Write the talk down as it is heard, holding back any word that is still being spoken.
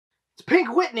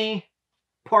Pink Whitney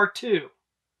Part 2.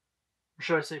 Or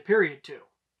should I say period 2?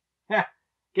 Yeah,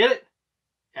 get it?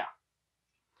 Yeah.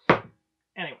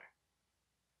 Anyway.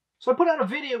 So I put out a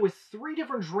video with 3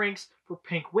 different drinks for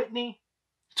Pink Whitney.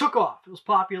 It took off. It was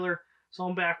popular. So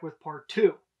I'm back with Part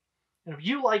 2. And if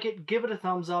you like it, give it a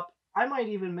thumbs up. I might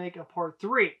even make a Part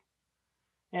 3.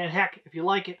 And heck, if you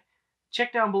like it,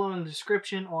 check down below in the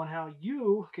description on how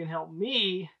you can help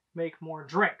me make more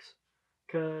drinks.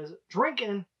 Because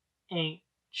drinking ain't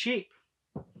cheap.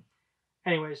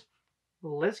 Anyways,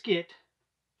 let's get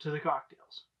to the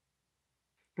cocktails.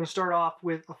 I'm going to start off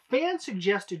with a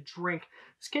fan-suggested drink.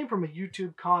 This came from a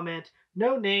YouTube comment.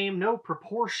 No name, no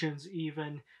proportions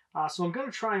even. So I'm going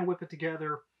to try and whip it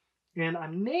together. And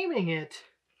I'm naming it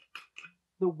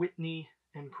the Whitney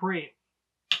and Cream.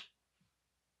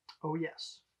 Oh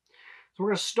yes. So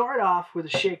we're going to start off with a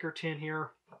shaker tin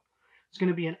here. It's going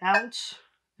to be 1.5 ounces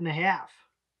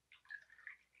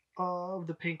of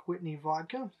the Pink Whitney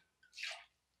Vodka.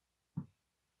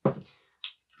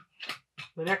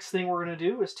 The next thing we're going to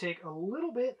do is take a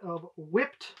little bit of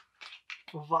Whipped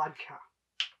Vodka.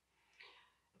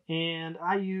 And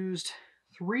I used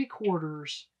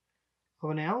 3/4 of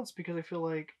an ounce because I feel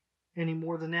like any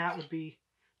more than that would be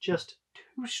just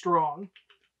too strong.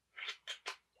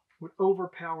 Would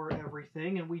overpower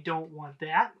everything, and we don't want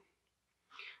that.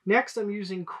 Next, I'm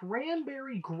using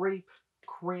cranberry grape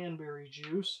cranberry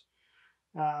juice.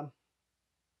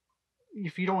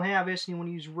 If you don't have this and you want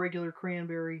to use regular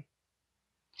cranberry,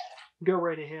 go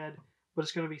right ahead, but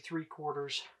it's going to be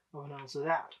 3/4 of an ounce of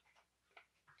that.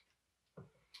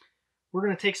 We're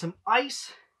going to take some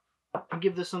ice and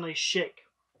give this a nice shake.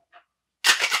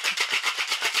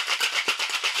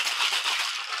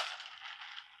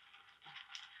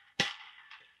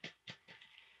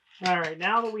 Alright,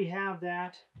 now that we have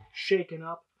that shaken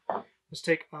up, let's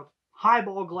take a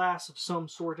highball glass of some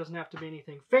sort. It doesn't have to be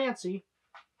anything fancy.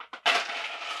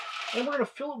 And we're going to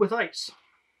fill it with ice.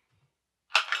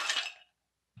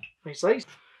 Nice ice.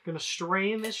 Going to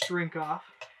strain this drink off.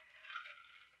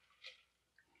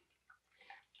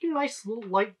 Get a nice little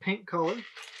light pink color.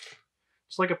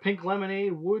 Just like a pink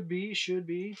lemonade would be, should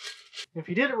be. And if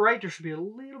you did it right, there should be a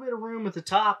little bit of room at the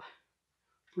top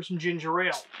for some ginger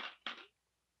ale.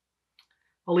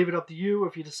 I'll leave it up to you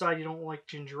if you decide you don't like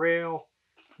ginger ale.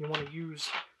 You want to use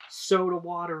soda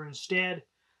water instead.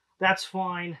 That's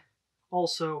fine.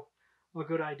 Also a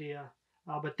good idea.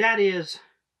 But that is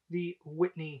the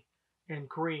Whitney and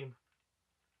Cream.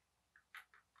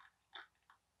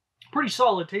 Pretty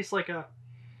solid. Tastes like a,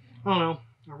 I don't know,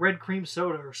 a red cream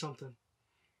soda or something.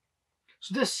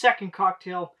 So this second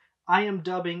cocktail I am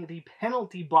dubbing the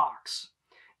Penalty Box.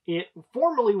 It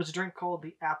formerly was a drink called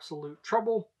the Absolut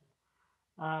Trouble.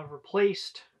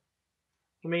 Replaced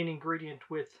the main ingredient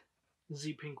with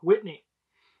the Pink Whitney.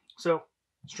 So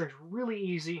this drink's really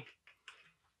easy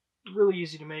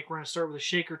to make. We're going to start with a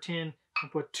shaker tin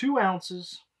and put 2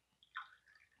 ounces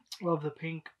of the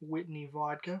Pink Whitney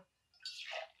Vodka.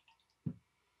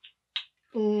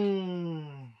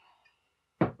 We'll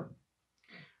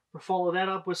follow that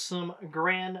up with some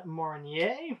Grand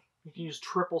Marnier. You can use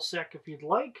triple sec if you'd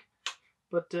like,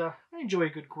 but I enjoy a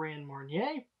good Grand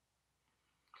Marnier.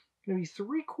 Going to be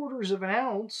 3/4 of an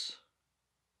ounce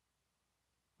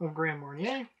of Grand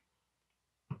Marnier.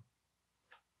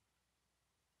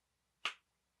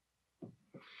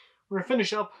 We're going to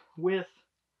finish up with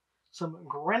some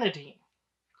grenadine.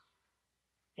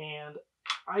 And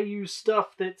I use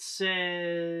stuff that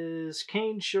says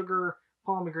cane sugar,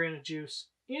 pomegranate juice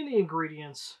in the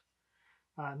ingredients,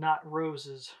 not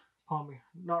roses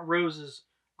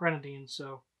grenadine.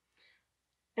 So,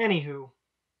 anywho,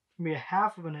 be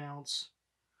 1/2 ounce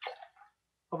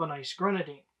of a nice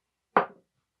grenadine.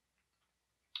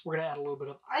 We're going to add a little bit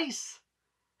of ice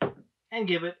and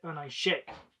give it a nice shake.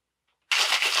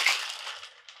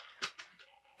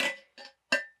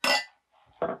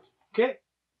 Okay,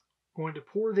 I'm going to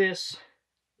pour this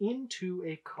into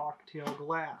a cocktail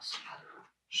glass.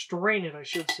 Strain it, I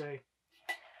should say,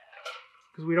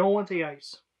 because we don't want the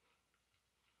ice.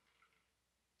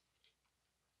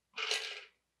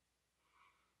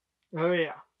 Oh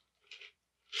yeah.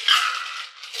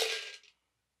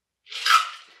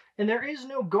 And there is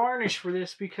no garnish for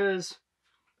this because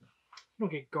you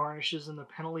don't get garnishes in the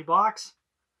penalty box.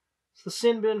 It's the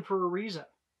sin bin for a reason.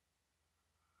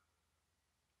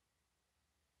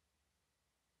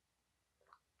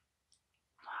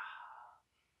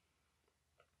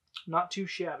 Not too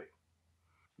shabby.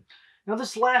 Now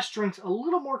this last drink's a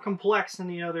little more complex than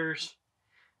the others.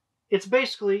 It's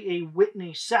basically a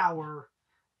Whitney Sour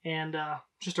and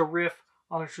just a riff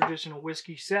on a traditional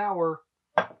whiskey sour.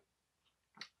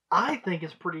 I think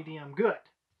it's pretty damn good.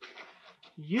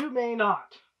 You may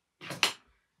not.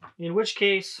 In which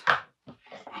case,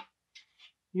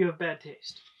 you have bad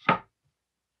taste.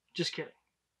 Just kidding.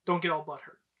 Don't get all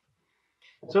butthurt.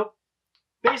 So,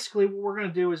 basically what we're going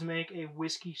to do is make a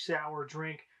whiskey sour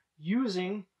drink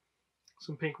using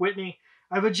some Pink Whitney.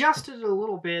 I've adjusted it a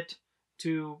little bit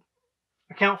to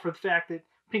account for the fact that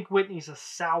Pink Whitney is a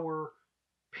sour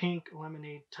pink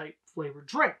lemonade type flavored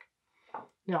drink.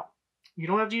 Now, you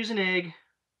don't have to use an egg.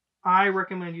 I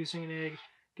recommend using an egg.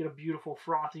 Get a beautiful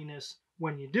frothiness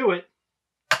when you do it.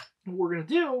 What we're going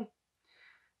to do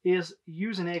is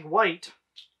use an egg white,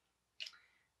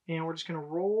 and we're just going to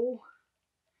roll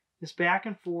this back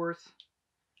and forth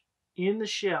in the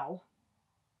shell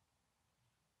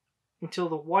until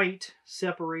the white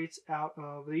separates out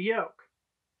of the yolk.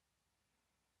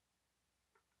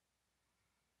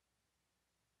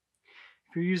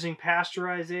 If you're using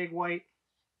pasteurized egg white,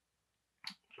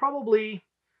 probably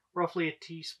roughly a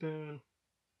teaspoon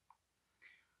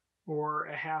or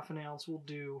a half an ounce will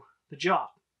do the job.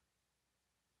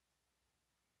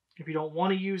 If you don't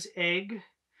want to use egg,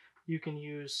 you can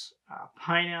use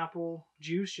pineapple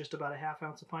juice, just about a half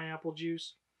ounce of pineapple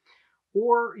juice.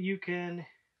 Or you can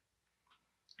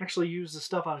actually use the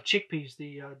stuff out of chickpeas,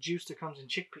 the juice that comes in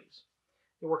chickpeas.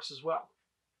 It works as well.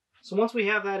 So once we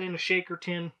have that in a shaker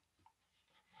tin,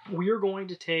 we are going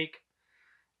to take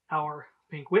our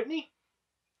Pink Whitney,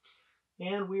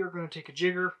 and we are going to take a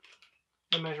jigger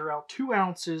and measure out 2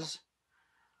 ounces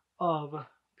of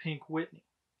Pink Whitney.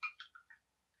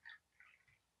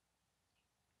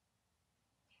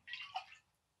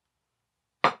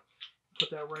 Put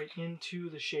that right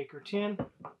into the shaker tin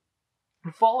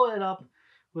and follow it up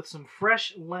with some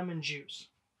fresh lemon juice.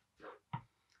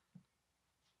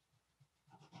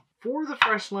 For the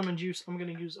fresh lemon juice, I'm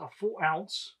going to use a full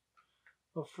ounce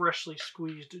of freshly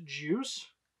squeezed juice.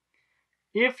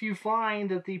 If you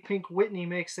find that the Pink Whitney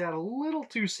makes that a little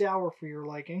too sour for your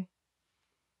liking,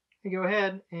 you go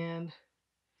ahead and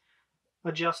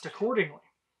adjust accordingly.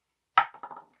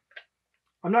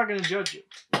 I'm not going to judge you.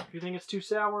 If you think it's too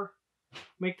sour,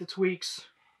 make the tweaks,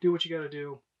 do what you got to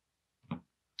do.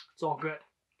 It's all good.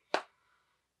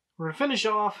 We're going to finish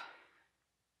off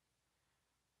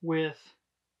with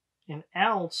an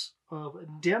ounce of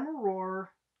Demerara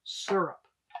syrup.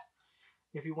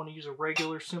 If you want to use a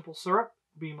regular simple syrup,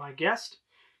 be my guest.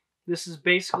 This is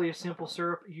basically a simple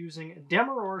syrup using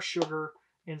Demerara sugar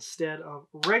instead of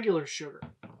regular sugar.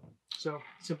 So,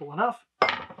 simple enough.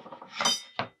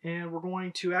 And we're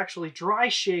going to actually dry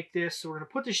shake this. So we're going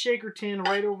to put the shaker tin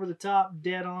right over the top,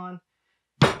 dead on.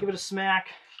 Give it a smack.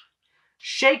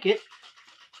 Shake it,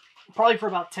 probably for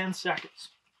about 10 seconds.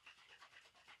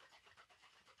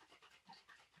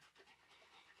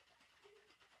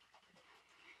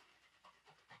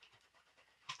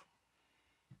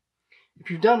 If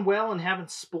you've done well and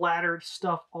haven't splattered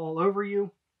stuff all over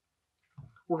you,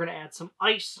 we're going to add some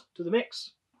ice to the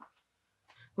mix.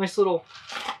 Nice little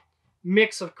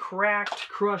mix of cracked,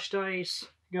 crushed ice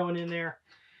going in there.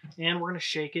 And we're going to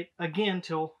shake it again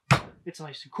till it's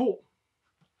nice and cool.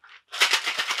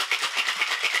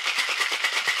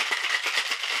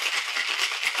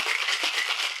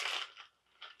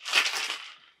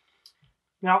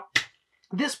 Now,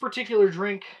 this particular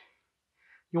drink,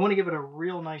 you want to give it a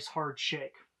real nice hard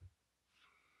shake.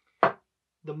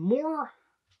 The more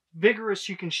vigorous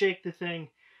you can shake the thing,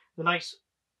 the nice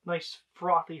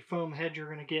frothy foam head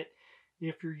you're going to get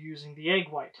if you're using the egg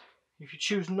white. If you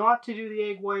choose not to do the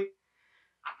egg white,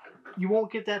 you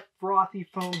won't get that frothy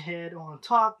foam head on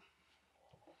top.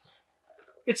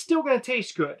 It's still going to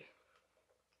taste good.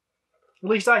 At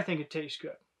least I think it tastes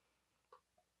good.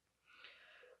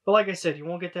 But like I said, you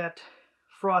won't get that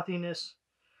frothiness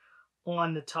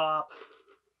on the top.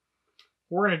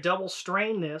 We're going to double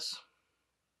strain this.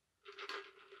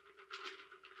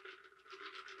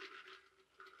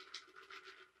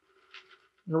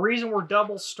 The reason we're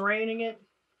double straining it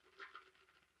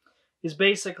is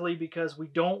basically because we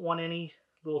don't want any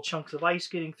little chunks of ice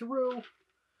getting through.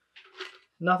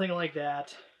 Nothing like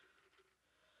that.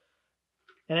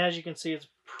 And as you can see, it's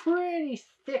pretty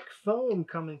thick foam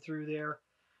coming through there.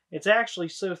 It's actually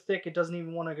so thick it doesn't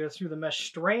even want to go through the mesh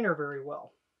strainer very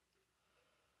well.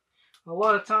 A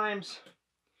lot of times,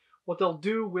 what they'll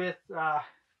do with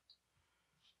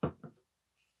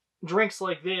drinks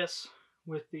like this,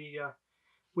 with the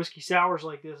whiskey sours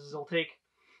like this, is they'll take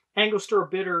Angostura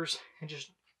bitters and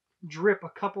just drip a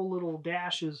couple little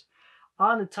dashes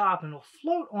on the top, and it'll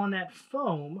float on that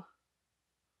foam.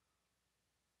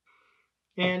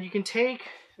 And you can take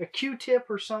a Q-tip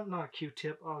or something, not a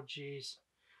Q-tip, oh geez,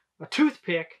 a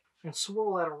toothpick, and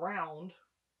swirl that around.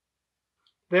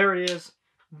 There it is.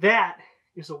 That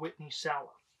is a Whitney Sour.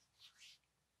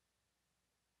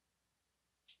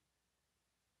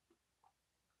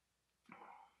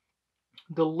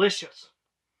 Delicious.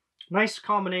 Nice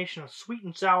combination of sweet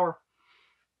and sour.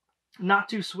 Not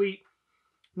too sweet,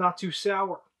 not too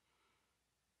sour.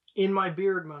 In my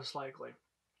beard, most likely.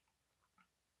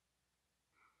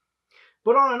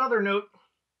 But on another note,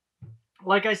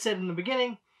 like I said in the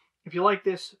beginning, if you like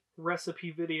this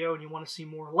recipe video and you want to see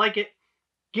more like it,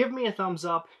 give me a thumbs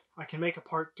up. I can make a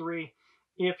part 3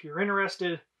 if you're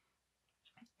interested.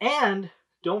 And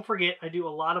don't forget, I do a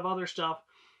lot of other stuff.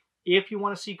 If you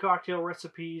want to see cocktail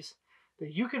recipes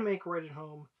that you can make right at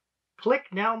home, click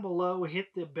down below,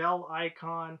 hit the bell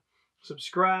icon,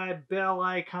 subscribe, bell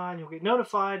icon. You'll get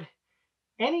notified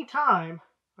anytime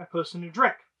I post a new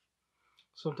drink.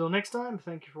 So until next time,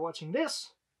 thank you for watching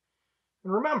this.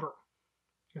 And remember,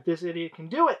 if this idiot can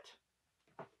do it,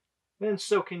 then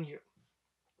so can you.